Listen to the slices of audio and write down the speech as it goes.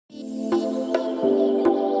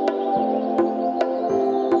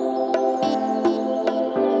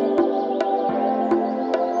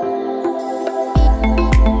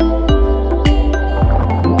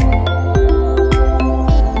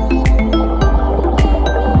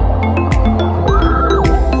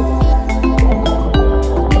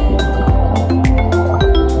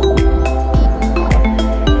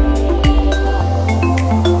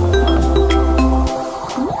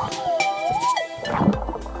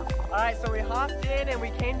Alright, so we hopped in and we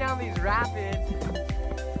came down these rapids,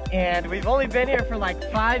 and we've only been here for like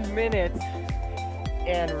 5 minutes,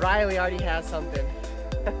 and Riley already has something.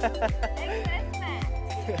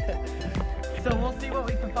 So we'll see what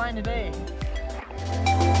we can find today.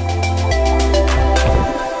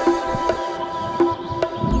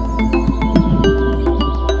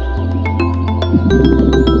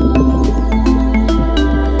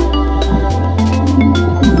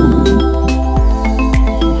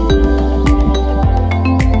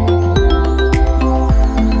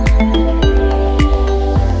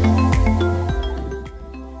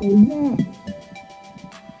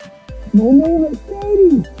 No more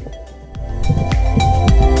Mercedes!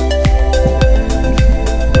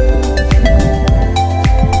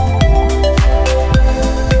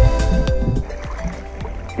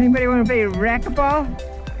 Anybody want to play racquetball?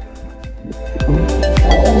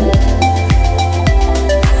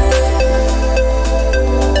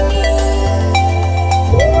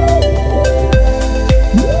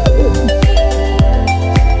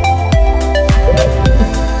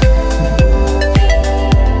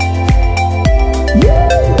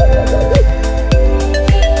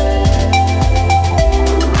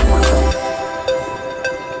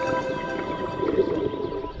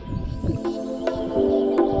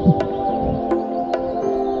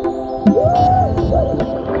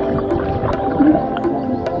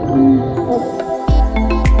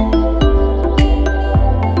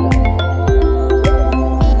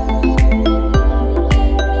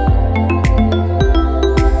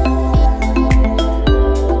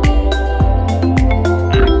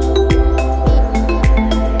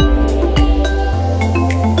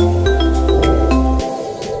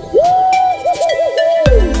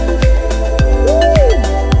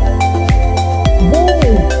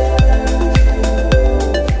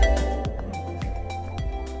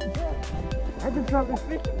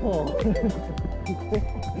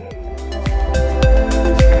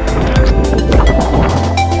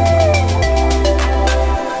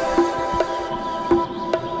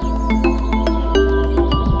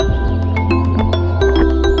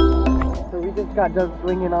 Got done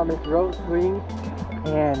swinging on this rope swing,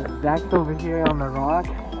 and Zach's over here on the rock,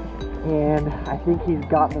 and I think he's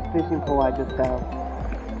got the fishing pole I just found,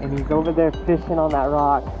 and he's over there fishing on that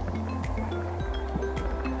rock.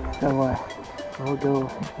 So we'll go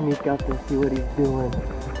sneak up and see what he's doing.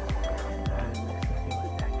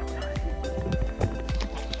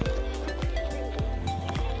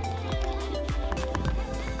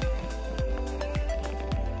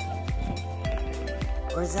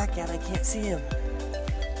 Where's Zack at? I can't see him.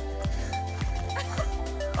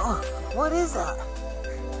 Oh, what is that?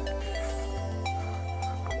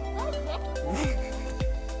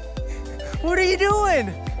 What are you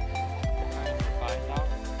doing?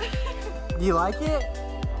 Do you like it?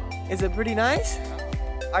 Is it pretty nice?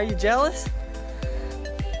 Are you jealous?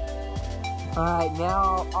 Alright,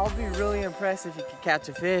 now I'll be really impressed if you can catch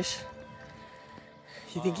a fish.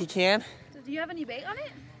 You think you can? So do you have any bait on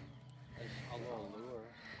it?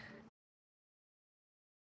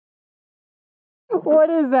 What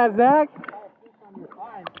is that, Zach?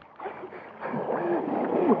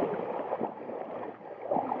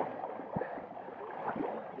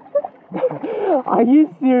 Are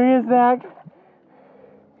you serious, Zach?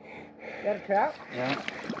 You got a trap? Yeah.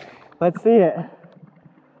 Let's see it. Like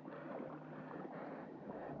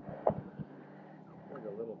a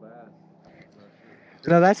little bass.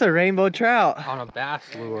 No, that's a rainbow trout. On a bass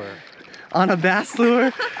lure. On a bass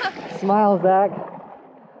lure? Smile, Zach.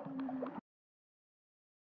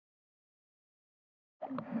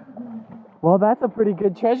 Well, that's a pretty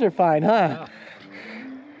good treasure find, huh? Yeah.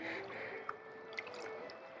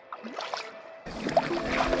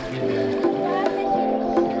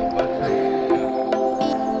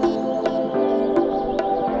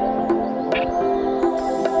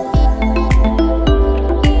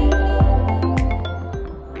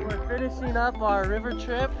 We're finishing up our river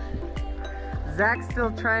trip. Zach's still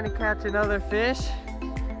trying to catch another fish,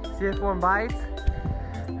 see if one bites.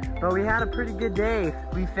 But we had a pretty good day.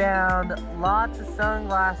 We found lots of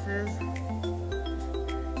sunglasses,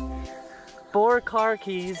 4 car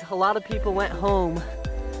keys. A lot of people went home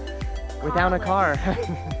without a car.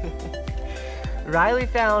 Riley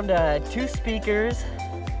found 2 speakers.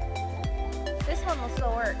 This one will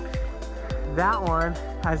still work. That one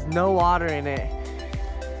has no water in it.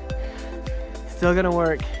 Still gonna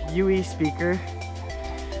work. UE speaker.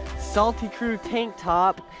 Salty Crew tank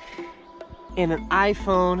top. And an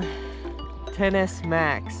iPhone XS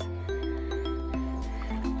Max.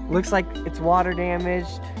 Looks like it's water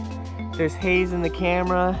damaged. There's haze in the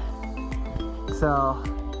camera. So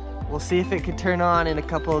We'll see if it could turn on in a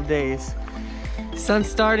couple of days. Sun's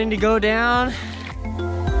starting to go down.